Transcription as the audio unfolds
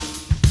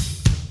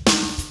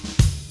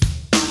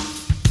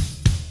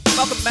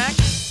Welcome back.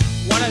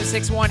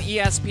 106.1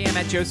 ESPN.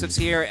 Matt Joseph's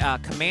here.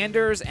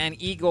 Commanders and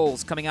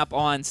Eagles coming up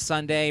on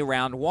Sunday,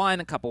 round 1.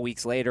 A couple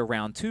weeks later,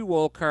 round 2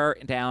 will occur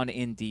down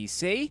in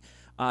D.C.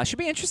 Should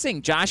be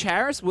interesting. Josh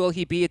Harris, will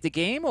he be at the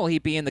game? Will he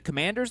be in the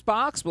Commanders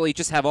box? Will he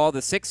just have all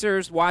the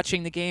Sixers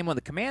watching the game on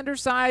the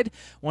Commanders side?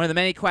 One of the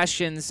many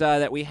questions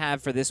that we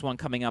have for this one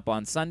coming up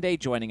on Sunday.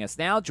 Joining us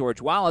now,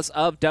 George Wallace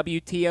of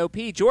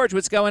WTOP. George,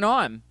 what's going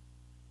on?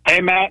 Hey,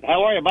 Matt,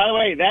 how are you? By the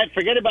way,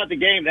 forget about the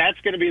game. That's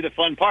going to be the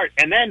fun part.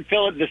 And then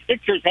the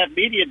Sixers have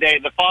media day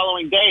the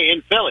following day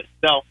in Philly.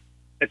 So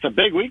it's a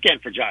big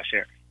weekend for Josh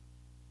Harris.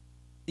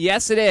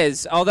 Yes, it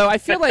is. Although I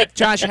feel like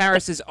Josh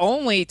Harris is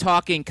only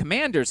talking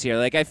Commanders here.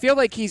 Like I feel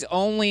like he's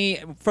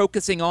only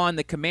focusing on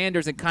the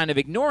Commanders and kind of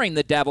ignoring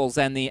the Devils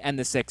and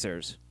the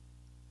Sixers.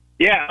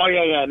 Yeah,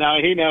 yeah. No,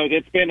 he knows.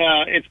 It's been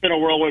a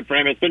whirlwind for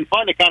him. It's been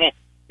fun to kind of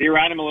be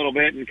around him a little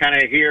bit and kind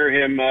of hear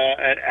him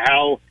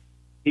how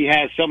he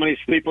has so many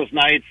sleepless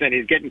nights, and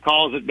he's getting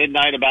calls at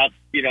midnight about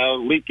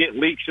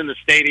leaks in the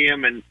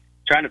stadium and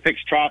trying to fix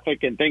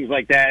traffic and things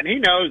like that. And he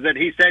knows that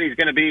he said he's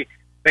going to be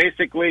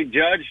basically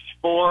judged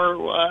for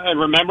and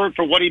remembered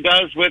for what he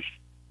does with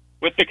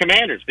the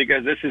Commanders,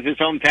 because this is his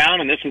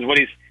hometown and this is what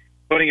he's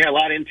putting a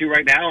lot into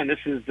right now, and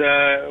this is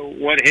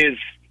what his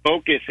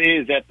focus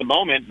is at the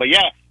moment. But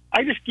yeah,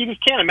 you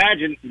just can't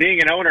imagine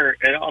being an owner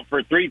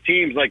for 3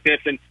 teams like this,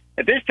 and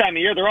at this time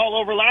of year they're all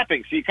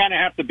overlapping, so you kind of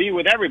have to be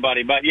with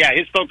everybody. But yeah,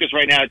 his focus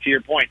right now, to your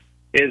point,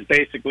 is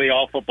basically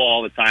all football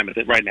all the time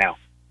right now.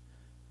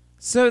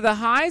 So the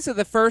highs of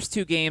the first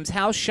 2 games,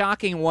 how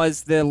shocking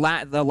was the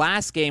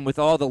last game with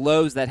all the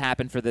lows that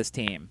happened for this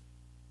team?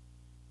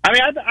 I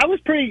mean, I was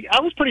pretty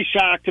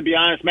shocked, to be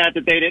honest, Matt,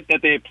 that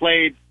they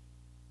played.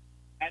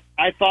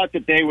 I thought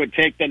that they would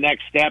take the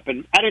next step,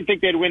 and I didn't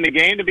think they'd win the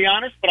game, to be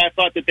honest, but I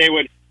thought that they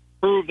would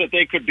prove that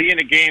they could be in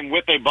a game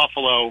with a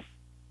Buffalo.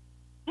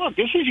 Look,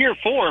 this is year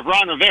 4 of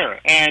Ron Rivera,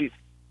 and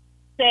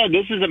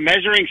this is a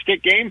measuring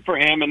stick game for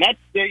him, and that's,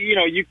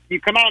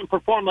 you come out and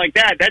perform like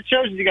that, that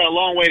shows you got a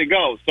long way to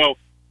go. So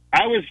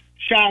I was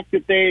shocked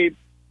that they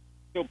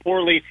so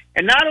poorly,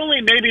 and not only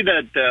maybe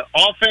the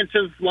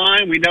offensive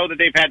line, we know that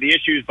they've had the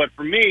issues, but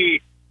for me,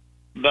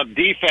 the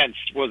defense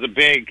was a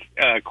big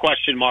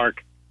question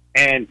mark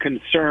and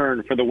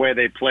concern for the way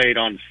they played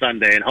on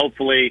Sunday. And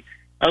hopefully,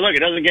 look, it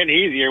doesn't get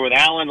any easier with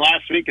Allen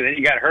last week, and then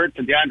you got Hurts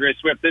and DeAndre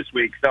Swift this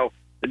week. So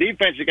the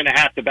defense is going to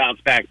have to bounce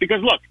back,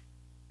 because look,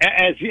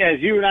 as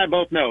you and I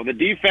both know, the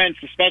defense,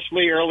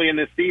 especially early in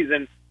this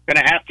season,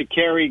 going to have to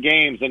carry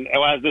games, and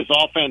as this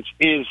offense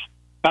is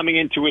coming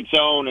into its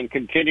own and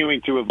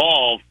continuing to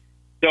evolve.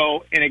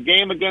 So in a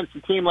game against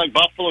a team like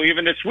Buffalo,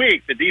 even this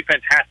week, the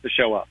defense has to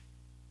show up.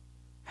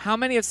 How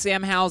many of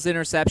Sam Howell's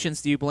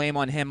interceptions do you blame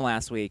on him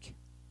last week?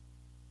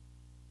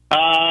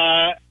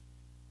 Yeah,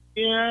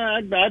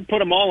 I'd put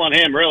them all on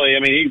him, really. I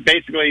mean, he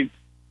basically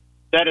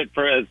said it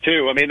for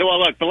 2. I mean, well,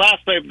 look, the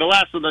last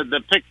one,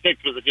 the pick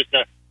 6 was just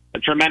a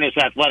tremendous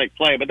athletic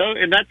play. But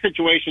in that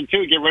situation,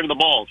 too, get rid of the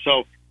ball.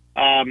 So,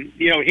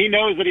 he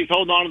knows that he's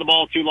holding on to the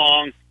ball too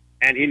long,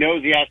 and he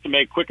knows he has to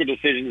make quicker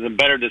decisions and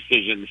better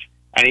decisions.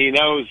 And he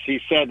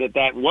said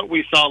that what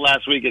we saw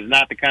last week is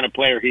not the kind of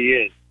player he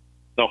is.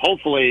 So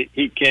hopefully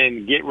he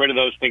can get rid of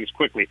those things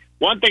quickly.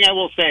 One thing I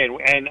will say,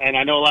 and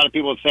I know a lot of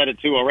people have said it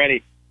too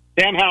already,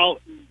 Sam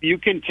Howell, you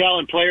can tell,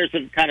 and players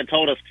have kind of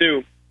told us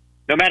too,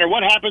 no matter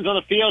what happens on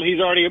the field, he's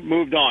already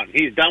moved on.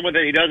 He's done with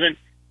it. He doesn't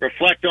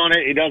reflect on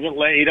it. He doesn't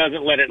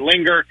let it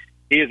linger.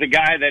 He is a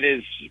guy that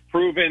is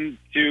proven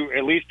to,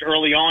 at least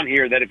early on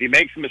here, that if he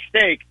makes a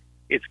mistake,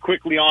 it's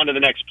quickly on to the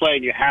next play,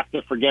 and you have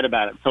to forget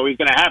about it. So he's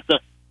going to have to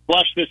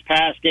flush this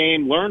past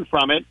game, learn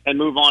from it, and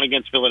move on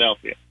against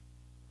Philadelphia.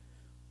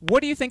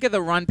 What do you think of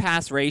the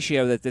run-pass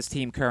ratio that this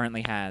team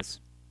currently has?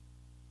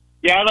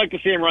 Yeah, I'd like to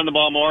see him run the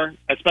ball more,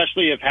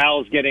 especially if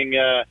Howell's getting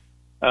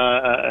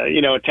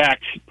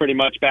attacked pretty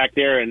much back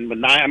there. And with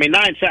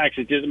 9 sacks,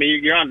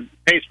 you're on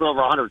pace for over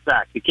 100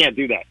 sacks. You can't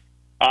do that.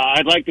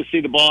 I'd like to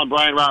see the ball in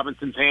Brian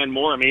Robinson's hand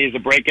more. I mean, he's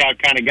a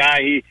breakout kind of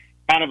guy. He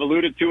kind of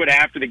alluded to it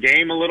after the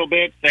game a little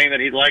bit, saying that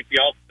he'd like the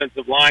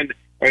offensive line,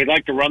 or he'd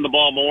like to run the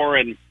ball more,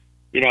 and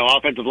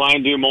offensive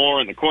line do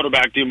more, and the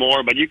quarterback do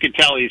more. But you can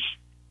tell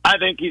I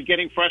think he's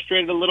getting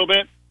frustrated a little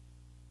bit.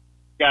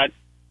 Got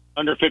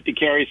under 50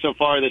 carries so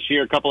far this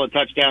year, a couple of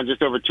touchdowns,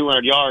 just over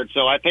 200 yards.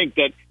 So I think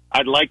that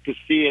I'd like to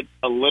see it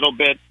a little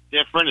bit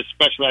different,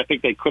 especially I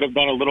think they could have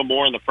done a little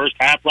more in the first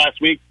half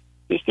last week,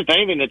 just if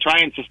anything, to try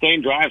and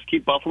sustain drives,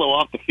 keep Buffalo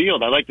off the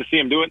field. I'd like to see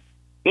him do it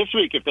this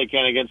week if they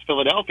can against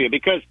Philadelphia,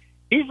 because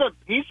he's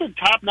a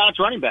top-notch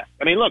running back.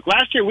 I mean, look,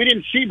 last year we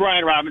didn't see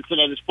Brian Robinson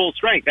at his full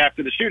strength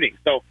after the shooting.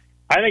 So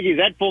I think he's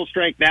at full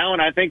strength now,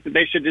 and I think that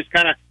they should just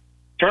kind of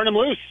turn him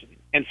loose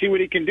and see what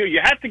he can do.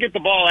 You have to get the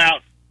ball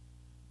out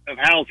of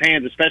Howell's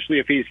hands, especially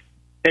if he's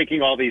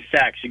taking all these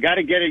sacks. You got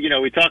to get it.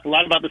 We talk a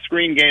lot about the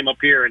screen game up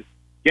here, and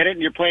get it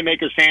in your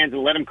playmaker's hands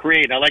and let him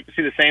create. And I'd like to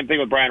see the same thing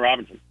with Brian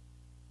Robinson.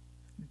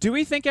 Do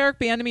we think Eric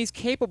Bieniemy is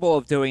capable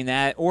of doing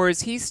that, or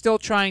is he still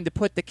trying to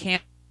put the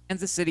can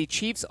Kansas City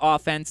Chiefs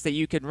offense that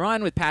you can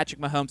run with Patrick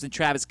Mahomes and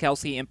Travis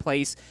Kelce in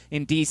place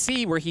in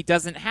D.C., where he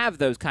doesn't have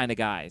those kind of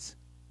guys.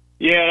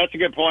 Yeah, that's a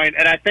good point.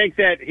 And I think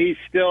that he's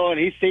still, and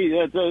he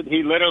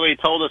literally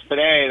told us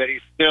today that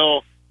he's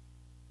still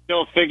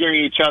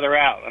figuring each other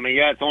out. I mean,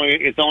 yeah,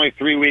 it's only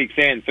 3 weeks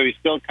in, so he's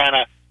still kind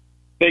of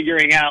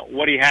figuring out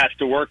what he has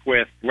to work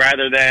with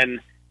rather than,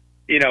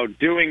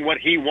 doing what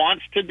he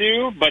wants to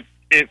do. But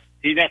if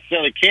he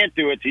necessarily can't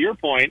do it, to your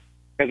point,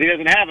 because he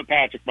doesn't have a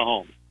Patrick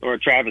Mahomes or a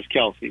Travis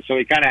Kelce, so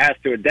he kind of has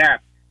to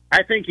adapt.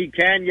 I think he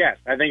can, yes.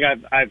 I think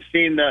I've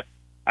seen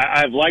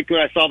I've liked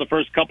what I saw the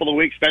first couple of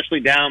weeks, especially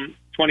down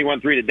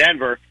 21-3 to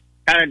Denver.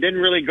 Kind of didn't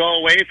really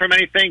go away from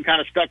anything, kind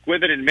of stuck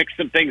with it and mixed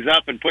some things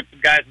up and put some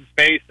guys in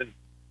space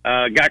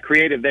and got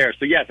creative there.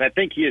 So, yes, I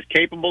think he is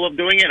capable of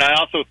doing it. I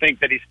also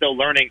think that he's still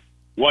learning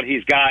what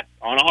he's got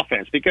on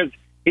offense because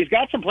he's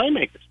got some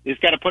playmakers. He's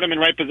got to put them in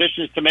right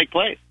positions to make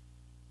plays.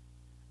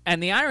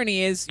 And the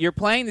irony is you're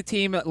playing the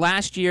team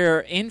last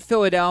year in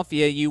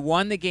Philadelphia. You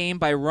won the game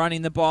by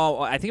running the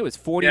ball, I think it was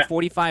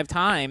 45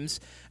 times.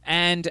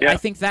 And I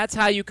think that's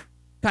how you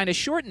kind of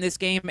shorten this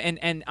game.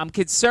 And I'm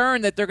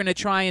concerned that they're going to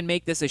try and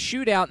make this a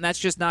shootout, and that's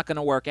just not going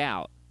to work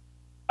out.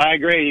 I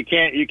agree. You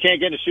can't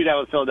get in a shootout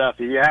with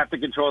Philadelphia. You have to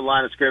control the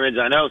line of scrimmage.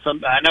 I know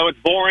it's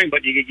boring,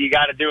 but you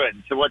got to do it.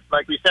 So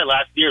like we said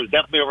last year, it was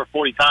definitely over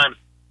 40 times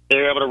they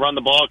were able to run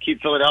the ball,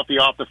 keep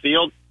Philadelphia off the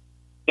field,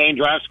 same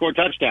drive, score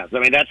touchdowns. I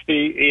mean, that's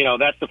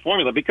the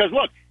formula. Because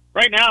look,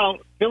 right now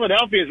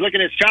Philadelphia is licking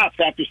its chops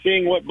after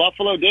seeing what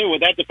Buffalo did, what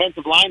that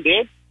defensive line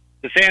did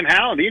to Sam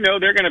Howell.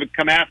 They're going to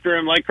come after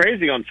him like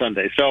crazy on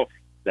Sunday. So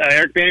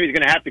Eric Bieniemy is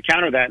going to have to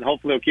counter that, and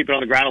hopefully he'll keep it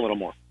on the ground a little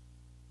more.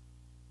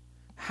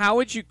 How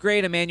would you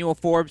grade Emmanuel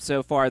Forbes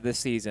so far this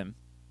season?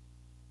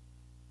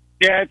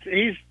 Yeah,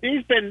 he's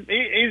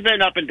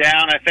been up and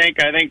down. I think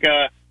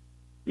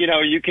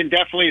you can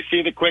definitely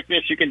see the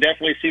quickness. You can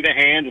definitely see the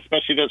hands,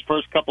 especially those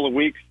first couple of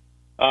weeks.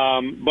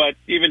 But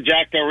even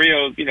Jack Del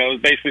Rio, is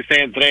basically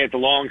saying today it's a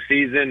long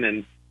season,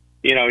 and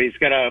he's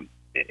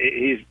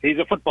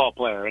a football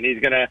player, and he's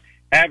gonna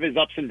have his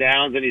ups and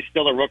downs, and he's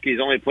still a rookie. He's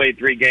only played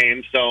 3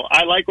 games, so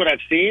I like what I've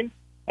seen,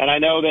 and I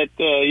know that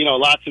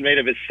lots are made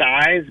of his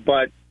size,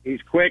 but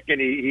he's quick,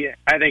 and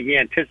I think he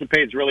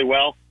anticipates really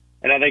well,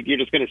 and I think you're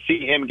just going to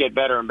see him get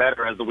better and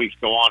better as the weeks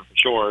go on for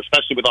sure,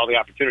 especially with all the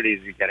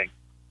opportunities he's getting.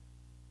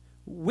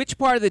 Which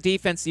part of the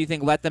defense do you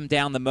think let them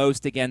down the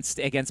most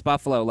against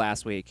Buffalo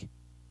last week?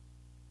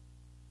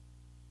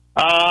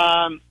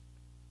 To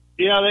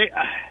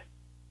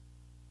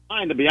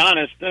be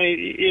honest,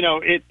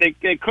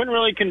 they couldn't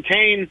really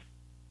contain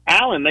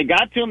Allen. They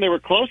got to him. They were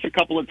close a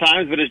couple of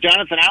times, but as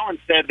Jonathan Allen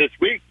said this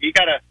week, you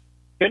got to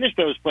finish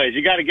those plays.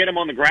 You got to get them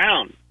on the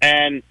ground,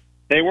 and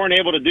they weren't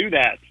able to do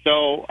that.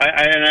 So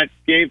I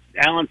gave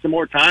Allen some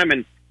more time,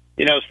 and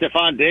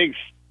Stephon Diggs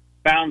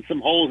found some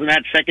holes in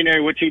that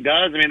secondary, which he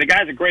does. I mean, the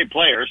guy's a great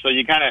player, so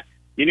you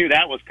knew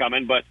that was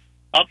coming. But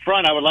up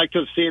front, I would like to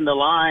have seen the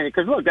line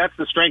because look, that's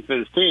the strength of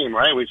his team,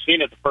 right? We've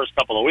seen it the first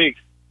couple of weeks,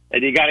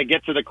 and you got to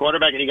get to the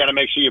quarterback, and you got to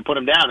make sure you put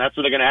him down. That's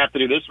what they're going to have to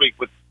do this week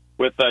with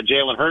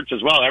Jalen Hurts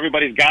as well.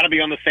 Everybody's got to be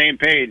on the same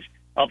page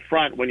up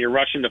front when you're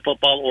rushing to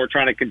football or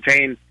trying to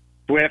contain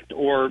Swift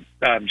or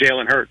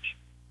Jalen Hurts.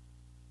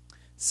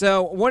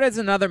 So what is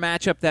another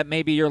matchup that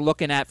maybe you're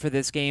looking at for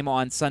this game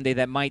on Sunday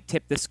that might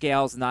tip the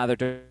scales in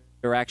either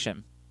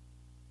direction?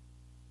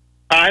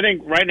 I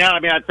think right now,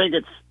 I think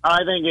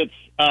it's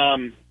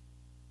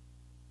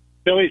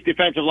Philly's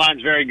defensive line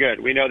is very good.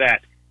 We know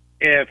that.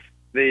 If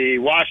the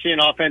Washington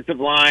offensive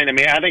line,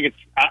 I think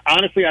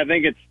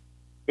it's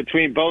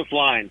between both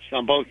lines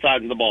on both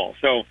sides of the ball.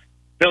 So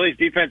Philly's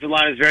defensive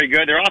line is very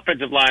good. Their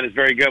offensive line is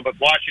very good, but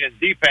Washington's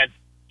defense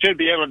should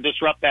be able to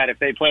disrupt that if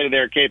they play to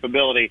their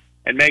capability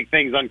and make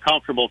things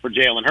uncomfortable for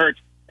Jalen Hurts.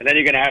 And then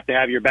you're going to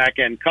have your back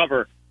end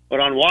cover. But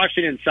on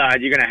Washington's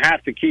side, you're going to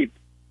have to keep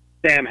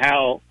Sam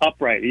Howell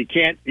upright. You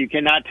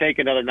cannot take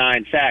another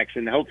 9 sacks,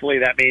 and hopefully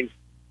that means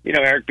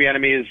Eric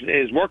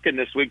Bieniemy is working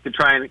this week to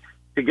try and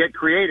to get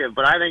creative.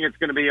 But I think it's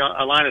going to be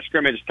a line of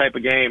scrimmage type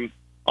of game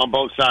on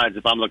both sides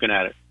if I'm looking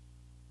at it.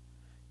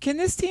 Can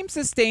this team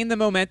sustain the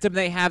momentum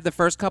they have the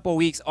first couple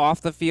weeks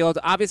off the field?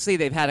 Obviously,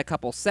 they've had a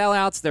couple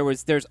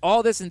sellouts. There's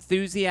all this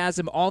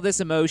enthusiasm, all this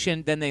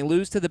emotion. Then they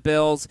lose to the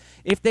Bills.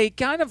 If they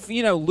kind of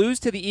lose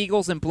to the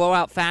Eagles in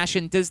blowout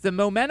fashion, does the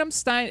momentum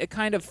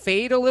kind of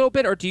fade a little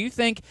bit, or do you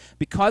think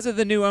because of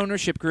the new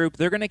ownership group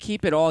they're going to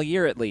keep it all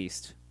year at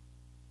least?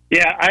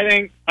 Yeah,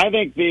 I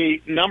think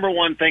the number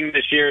one thing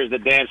this year is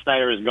that Dan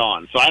Snyder is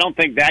gone. So I don't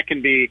think that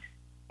can be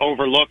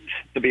overlooked.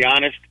 To be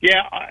honest,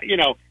 yeah,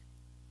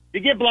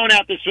 if you get blown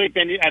out this week,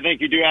 then I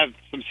think you do have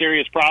some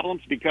serious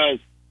problems because,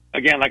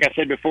 again, like I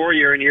said before,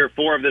 you're in year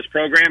 4 of this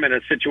program in a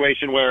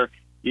situation where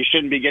you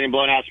shouldn't be getting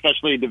blown out,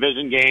 especially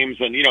division games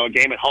and, a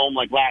game at home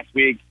like last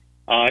week,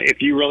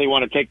 if you really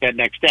want to take that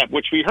next step,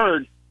 which we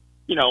heard,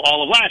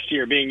 all of last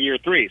year being year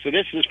 3. So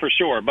this is for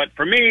sure. But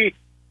for me,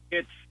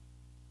 it's,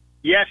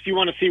 yes, you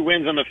want to see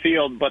wins on the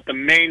field, but the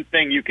main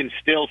thing you can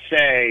still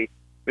say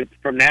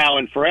from now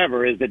and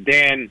forever is that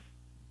Dan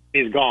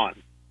is gone.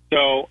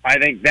 So I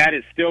think that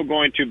is still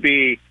going to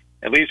be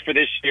at least for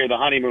this year, the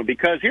honeymoon.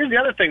 Because here's the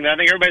other thing that I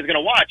think everybody's going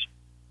to watch.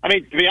 I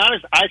mean, to be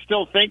honest, I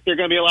still think there are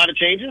going to be a lot of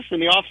changes in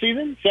the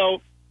offseason,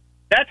 so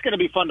that's going to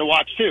be fun to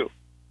watch too.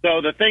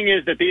 So the thing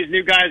is that these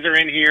new guys are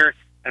in here,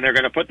 and they're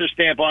going to put their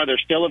stamp on it. They're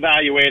still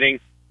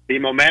evaluating. The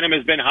momentum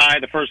has been high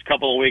the first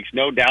couple of weeks,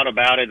 no doubt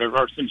about it,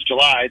 or since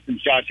July,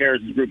 since Josh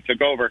Harris' group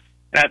took over.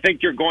 And I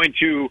think you're going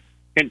to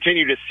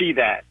continue to see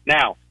that.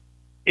 Now,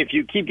 if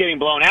you keep getting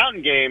blown out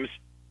in games,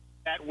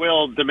 that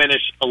will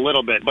diminish a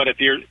little bit. But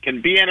if you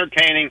can be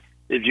entertaining,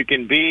 if you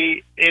can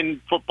be in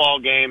football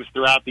games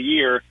throughout the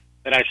year,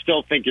 then I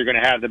still think you're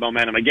going to have the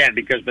momentum again,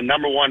 because the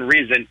number one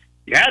reason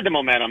you had the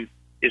momentum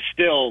is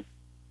still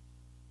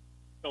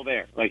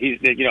there. Like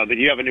that you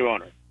have a new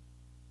owner.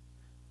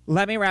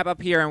 Let me wrap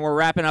up here, and we're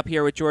wrapping up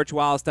here with George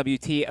Wallace,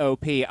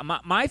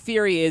 WTOP. My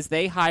theory is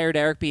they hired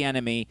Eric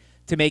Bieniemy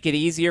to make it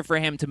easier for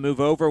him to move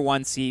over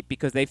one seat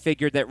because they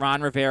figured that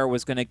Ron Rivera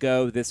was going to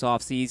go this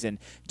offseason.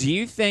 Do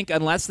you think,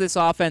 unless this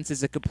offense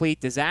is a complete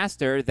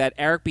disaster, that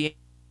Eric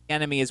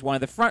Bieniemy is one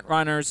of the front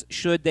runners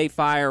should they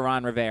fire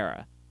Ron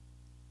Rivera?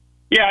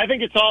 Yeah, I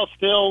think it's all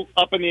still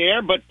up in the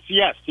air, but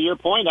yes, to your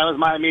point, that was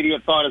my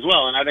immediate thought as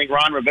well. And I think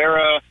Ron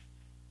Rivera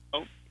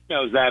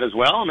knows that as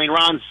well. I mean,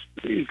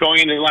 he's going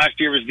into last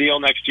year's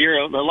deal next year.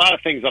 A lot of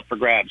things up for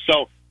grabs.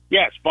 So,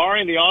 yes,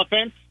 barring the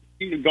offense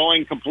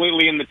going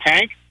completely in the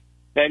tank,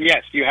 then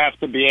yes, you have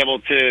to be able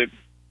to.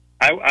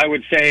 I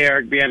would say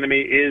Eric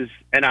Bieniemy is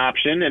an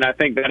option, and I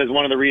think that is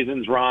one of the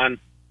reasons Ron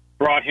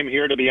brought him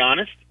here. To be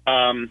honest,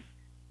 and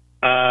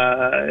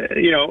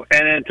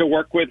then to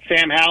work with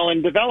Sam Howell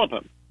and develop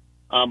him.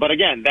 But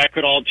again, that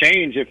could all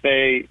change if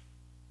they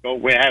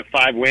have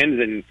 5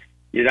 wins and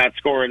you're not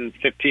scoring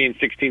 15,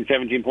 16,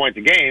 17 points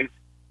a game.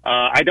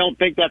 I don't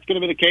think that's going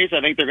to be the case.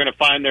 I think they're going to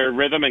find their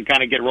rhythm and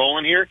kind of get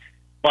rolling here.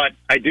 But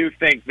I do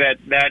think that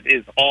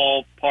is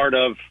all part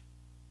of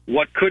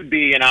what could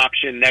be an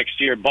option next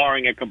year,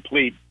 barring a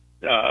complete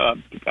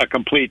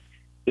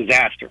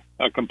disaster,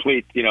 a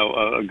complete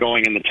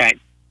going in the tank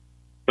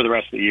for the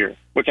rest of the year,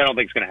 which I don't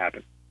think is going to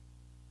happen.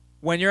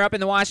 When you're up in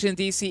the Washington,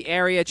 D.C.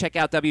 area, check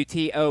out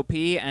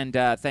WTOP and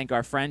thank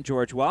our friend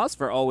George Wallace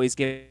for always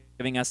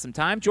giving us some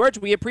time. George,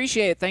 we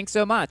appreciate it. Thanks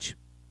so much.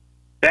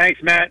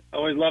 Thanks, Matt.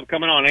 Always love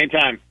coming on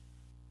anytime.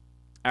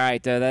 All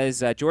right, that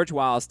is George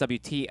Wallace,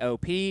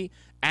 WTOP,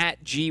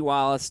 at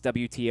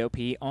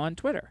GWallaceWTOP on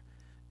Twitter.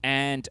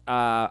 And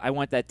I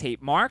want that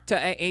tape marked to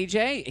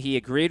AJ. He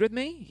agreed with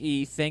me.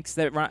 He thinks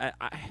that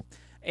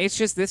it's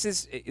just this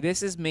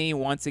is me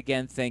once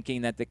again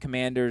thinking that the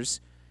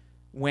Commanders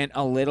went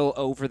a little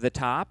over the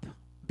top,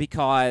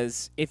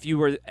 because if you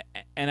were,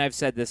 and I've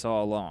said this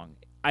all along,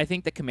 I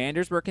think the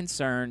Commanders were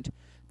concerned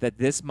that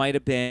this might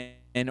have been,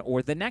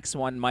 or the next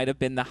one might have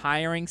been, the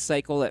hiring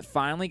cycle that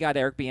finally got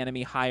Eric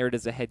Bieniemy hired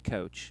as a head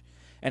coach.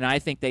 And I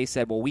think they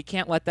said, well, we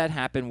can't let that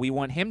happen. We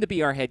want him to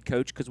be our head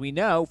coach because we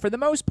know, for the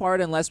most part,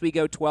 unless we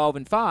go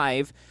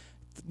 12-5,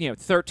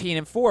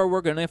 13-4, we're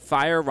going to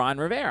fire Ron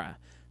Rivera.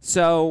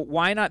 So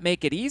why not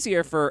make it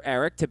easier for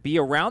Eric to be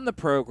around the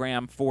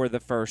program for the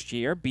first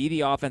year, be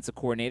the offensive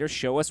coordinator,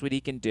 show us what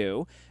he can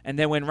do, and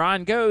then when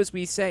Ron goes,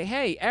 we say,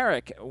 hey,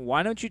 Eric,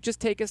 why don't you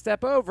just take a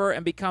step over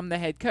and become the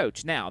head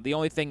coach? Now, the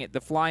only thing, the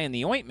fly in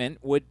the ointment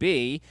would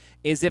be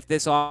is if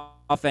this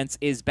offense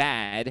is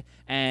bad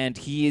and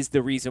he is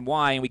the reason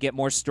why, and we get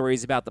more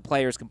stories about the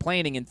players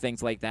complaining and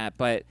things like that,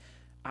 but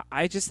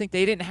I just think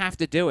they didn't have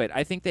to do it.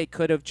 I think they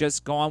could have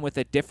just gone with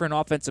a different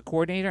offensive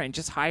coordinator and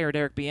just hired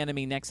Eric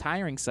Bieniemy next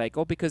hiring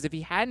cycle, because if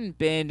he hadn't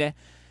been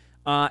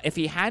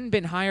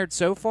hired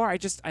so far,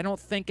 I don't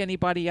think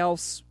anybody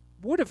else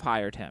would have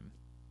hired him.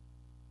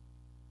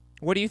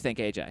 What do you think,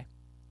 AJ?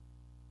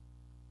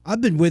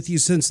 I've been with you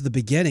since the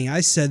beginning. I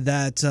said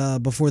that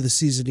before the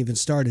season even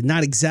started.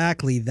 Not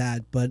exactly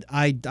that, but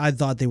I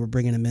thought they were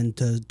bringing him in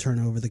to turn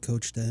over the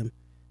coach to him.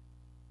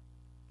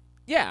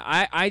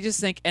 Yeah, I just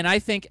think, and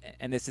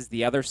this is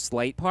the other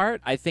slight part,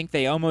 I think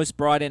they almost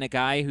brought in a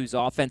guy whose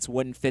offense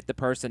wouldn't fit the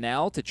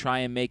personnel to try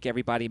and make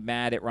everybody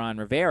mad at Ron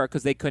Rivera,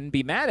 because they couldn't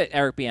be mad at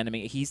Eric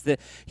Bieniemy. He's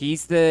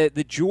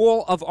the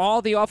jewel of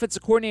all the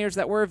offensive coordinators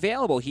that were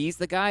available. He's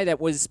the guy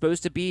that was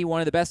supposed to be one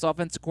of the best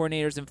offensive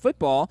coordinators in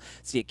football,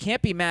 so you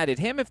can't be mad at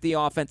him if the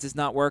offense is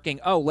not working.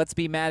 Oh, let's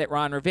be mad at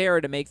Ron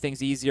Rivera to make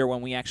things easier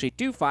when we actually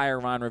do fire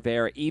Ron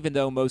Rivera, even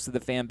though most of the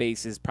fan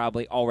base is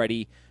probably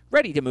already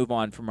ready to move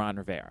on from Ron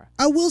Rivera.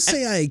 I will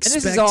say I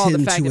expect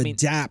him to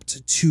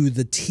adapt to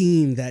the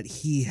team that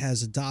he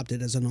has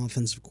adopted as an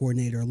offensive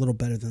coordinator a little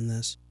better than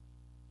this.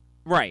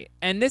 Right.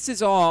 And this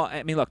is all,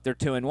 look, they're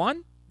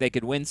 2-1. They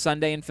could win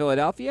Sunday in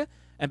Philadelphia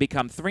and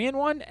become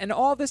 3-1, and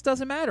all this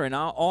doesn't matter. And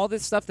all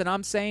this stuff that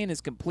I'm saying is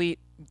complete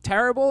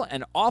terrible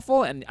and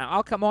awful, and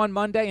I'll come on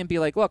Monday and be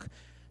like, look,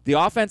 the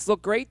offense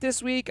looked great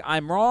this week.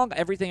 I'm wrong.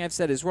 Everything I've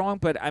said is wrong.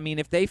 But,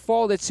 if they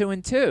fall to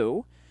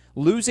 2-2,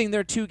 losing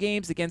their 2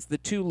 games against the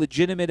 2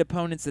 legitimate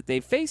opponents that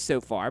they've faced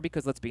so far,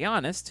 because let's be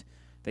honest,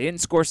 they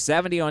didn't score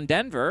 70 on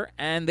Denver,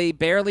 and they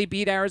barely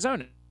beat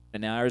Arizona.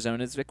 And now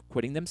Arizona's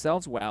acquitting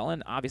themselves well,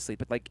 and obviously,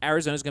 but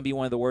Arizona's going to be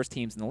one of the worst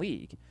teams in the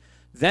league.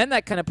 Then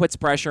that kind of puts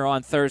pressure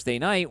on Thursday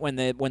night when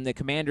the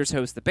Commanders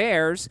host the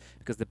Bears,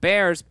 because the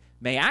Bears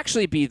may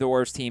actually be the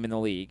worst team in the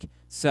league.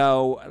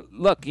 So,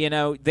 look,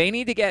 they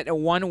need to get a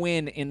one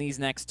win in these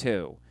next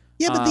two.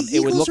 Yeah, but the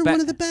Eagles are one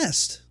of the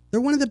best.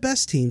 They're one of the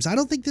best teams. I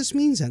don't think this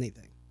means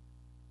anything.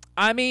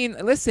 I mean,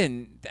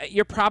 listen,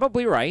 you're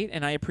probably right,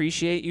 and I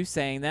appreciate you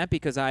saying that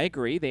because I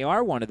agree. They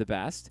are one of the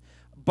best.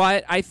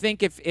 But I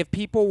think if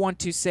people want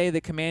to say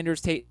the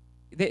Commanders take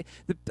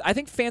I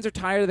think fans are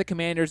tired of the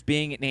Commanders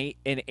being an 8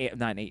 and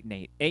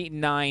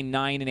 9,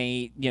 9 and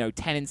 8,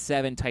 10 and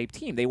 7 type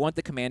team. They want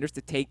the Commanders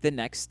to take the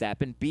next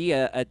step and be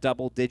a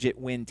double-digit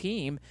win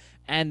team.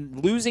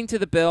 And losing to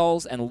the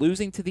Bills and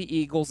losing to the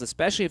Eagles,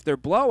 especially if they're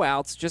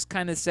blowouts, just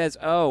kind of says,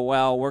 oh,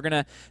 well, we're going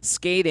to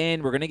skate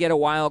in. We're going to get a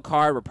wild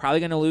card. We're probably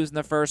going to lose in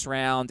the first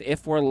round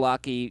if we're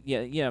lucky,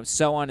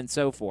 so on and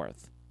so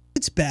forth.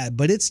 It's bad,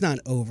 but it's not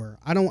over.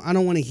 I don't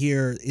want to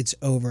hear it's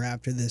over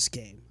after this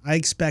game. I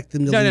expect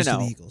them to lose to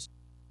the Eagles.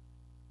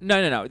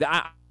 No.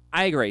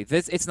 I agree.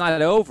 It's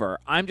not over.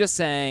 I'm just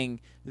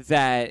saying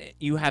that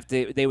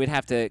they would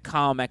have to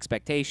calm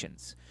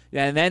expectations.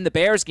 And then the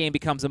Bears game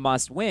becomes a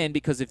must-win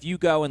because if you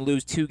go and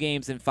lose 2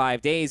 games in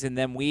 5 days and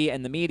then we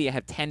and the media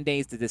have 10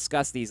 days to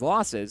discuss these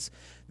losses,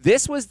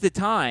 this was the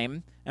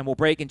time, and we'll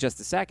break in just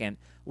a second,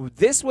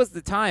 this was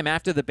the time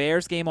after the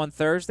Bears game on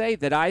Thursday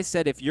that I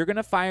said if you're going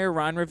to fire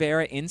Ron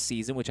Rivera in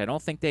season, which I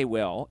don't think they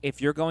will,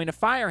 if you're going to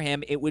fire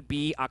him, it would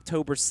be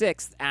October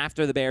 6th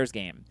after the Bears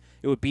game.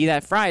 It would be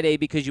that Friday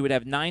because you would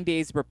have 9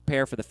 days to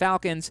prepare for the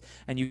Falcons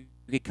and you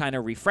could kind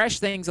of refresh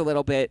things a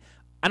little bit.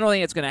 I don't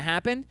think it's going to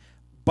happen.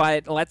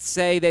 But let's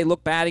say they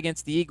look bad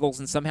against the Eagles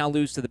and somehow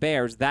lose to the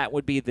Bears. That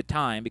would be the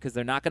time because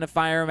they're not going to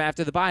fire him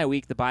after the bye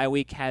week. The bye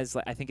week has,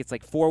 I think it's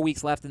like 4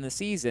 weeks left in the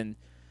season.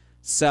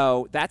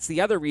 So that's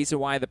the other reason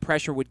why the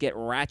pressure would get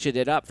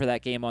ratcheted up for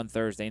that game on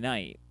Thursday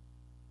night.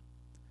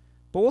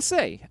 But we'll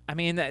see. I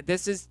mean,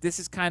 this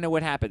is kind of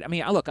what happened. I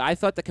mean, look, I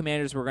thought the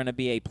Commanders were going to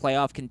be a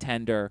playoff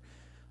contender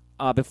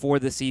before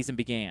the season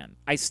began.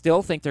 I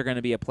still think they're going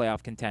to be a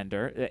playoff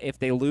contender. If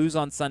they lose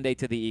on Sunday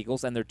to the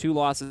Eagles and their 2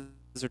 losses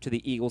are to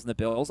the Eagles and the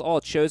Bills, all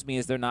it shows me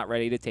is they're not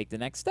ready to take the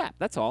next step.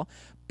 That's all.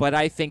 But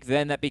I think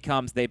then that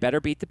becomes they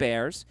better beat the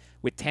Bears.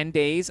 With 10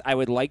 days, I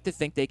would like to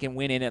think they can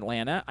win in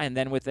Atlanta. And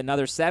then with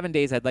another 7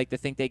 days, I'd like to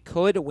think they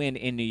could win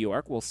in New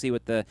York. We'll see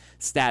what the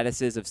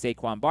status is of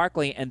Saquon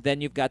Barkley. And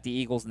then you've got the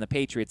Eagles and the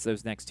Patriots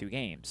those next 2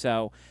 games.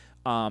 So,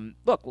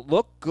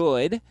 look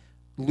good.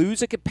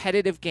 Lose a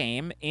competitive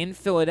game in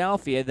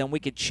Philadelphia, then we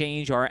could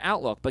change our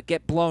outlook. But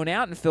get blown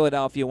out in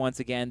Philadelphia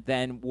once again,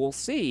 then we'll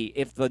see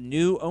if the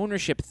new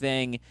ownership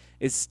thing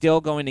is still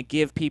going to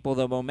give people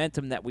the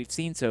momentum that we've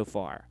seen so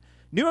far.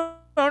 New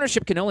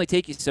ownership can only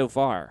take you so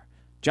far.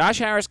 Josh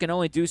Harris can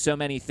only do so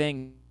many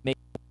things. Maybe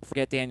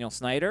forget Daniel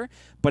Snyder.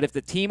 But if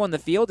the team on the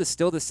field is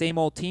still the same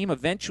old team,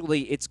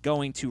 eventually it's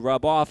going to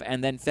rub off,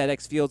 and then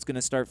FedEx Field's going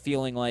to start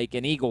feeling like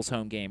an Eagles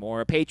home game or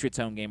a Patriots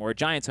home game or a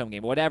Giants home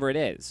game, whatever it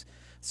is.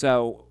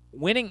 So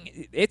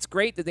winning, it's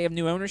great that they have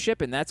new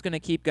ownership, and that's going to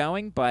keep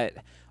going, but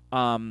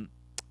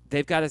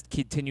they've got to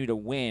continue to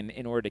win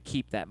in order to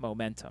keep that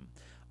momentum.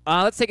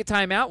 Let's take a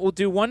timeout. We'll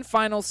do one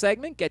final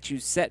segment, get you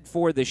set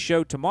for the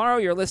show tomorrow.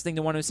 You're listening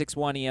to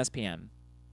 106.1 ESPN.